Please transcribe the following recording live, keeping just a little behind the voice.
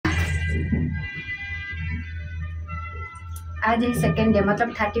आज ही second day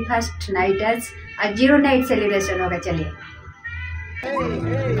मतलब 31st night आज 0 नाइट सेलिब्रेशन होगा। चलिए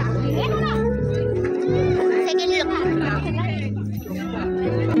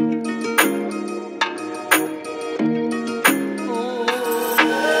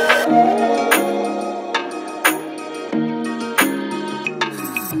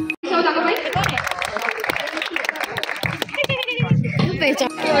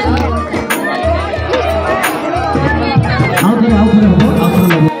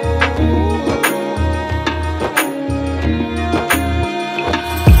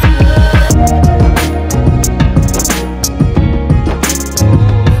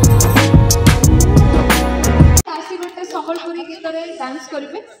संबलपुरी गीत डांस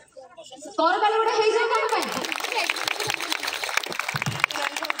करेंगे तोर गाल गोटे हो जाए कौन पाई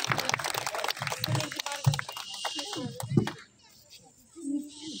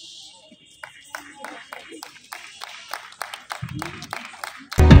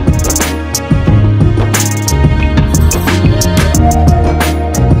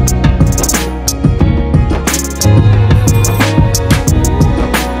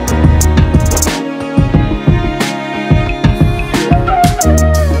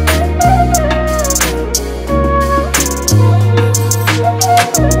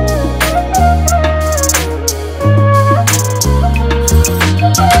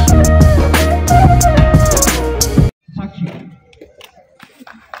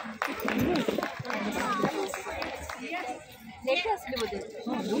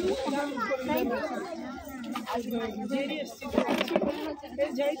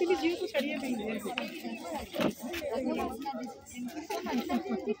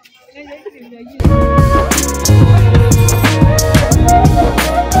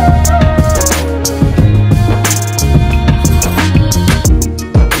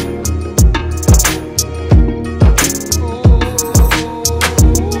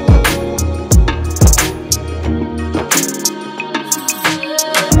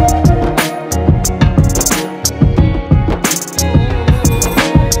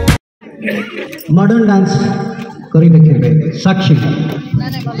मॉडर्न डांस करी देखे साक्षी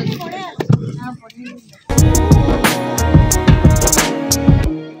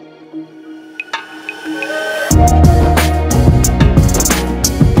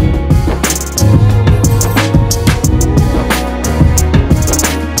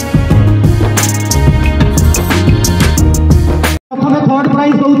थर्ड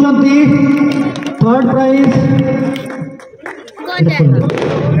प्राइज दौरान third prize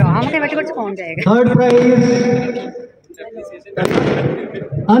third prize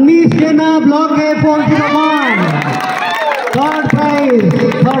Anees जेना ब्लॉक है 41 third prize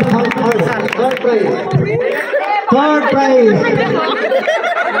third prize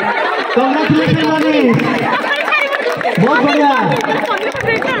congratulation Anees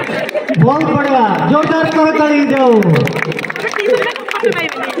बहुत बढ़िया जोरदार करो ताली जाओ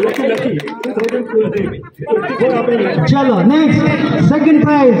चलो नेक्स्ट सेकंड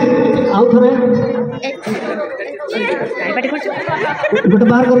प्राइज आउ थरे गोटे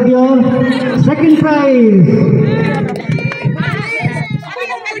बाहर कर दियो सेकंड प्राइज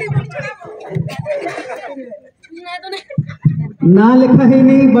ना लिखा है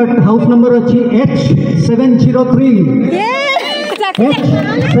नहीं बट हाउस नंबर अच्छी H703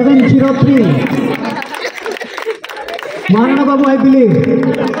 Maharana Babu I believe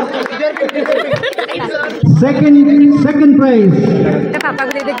second prize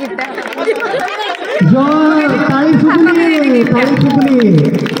जो ताली सुपुली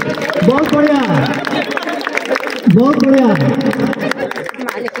बहुत बढ़िया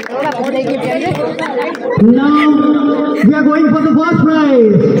now we are going for the first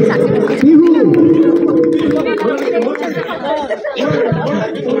prize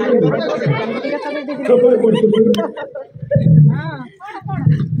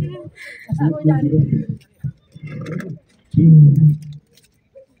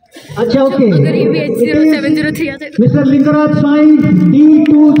अच्छा okay mister Lingaraj Sai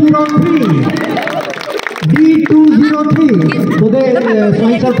D203 बोधे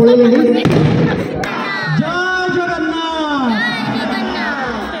साई सर पढ़े लेंगे जय जगन्नाथ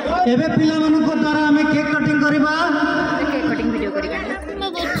एबे पिला मानको द्वारा हमें केक कटिंग करबा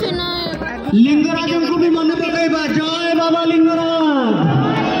लिंगराज को भी मन पकईबा जय बाबा लिंगराज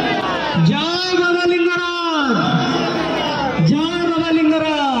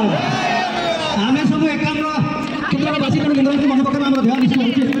आम सब एकाग्र क्षेत्रवासी लिंगराज मन पकड़ा ध्यान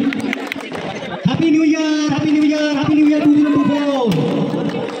happy new year 2024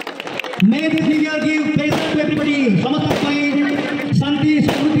 may this new year give pleasure to everybody समस्त शांति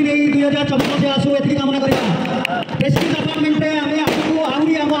समृद्धि नहीं 2024 से आसो एथि कामना करिया प्रेसिडेंट अपार्टमेंट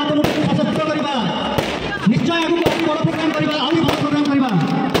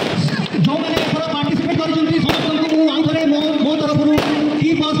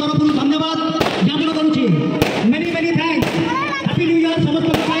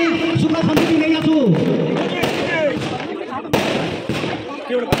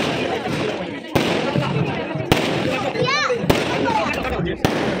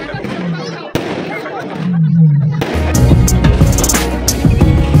ତାଙ୍କ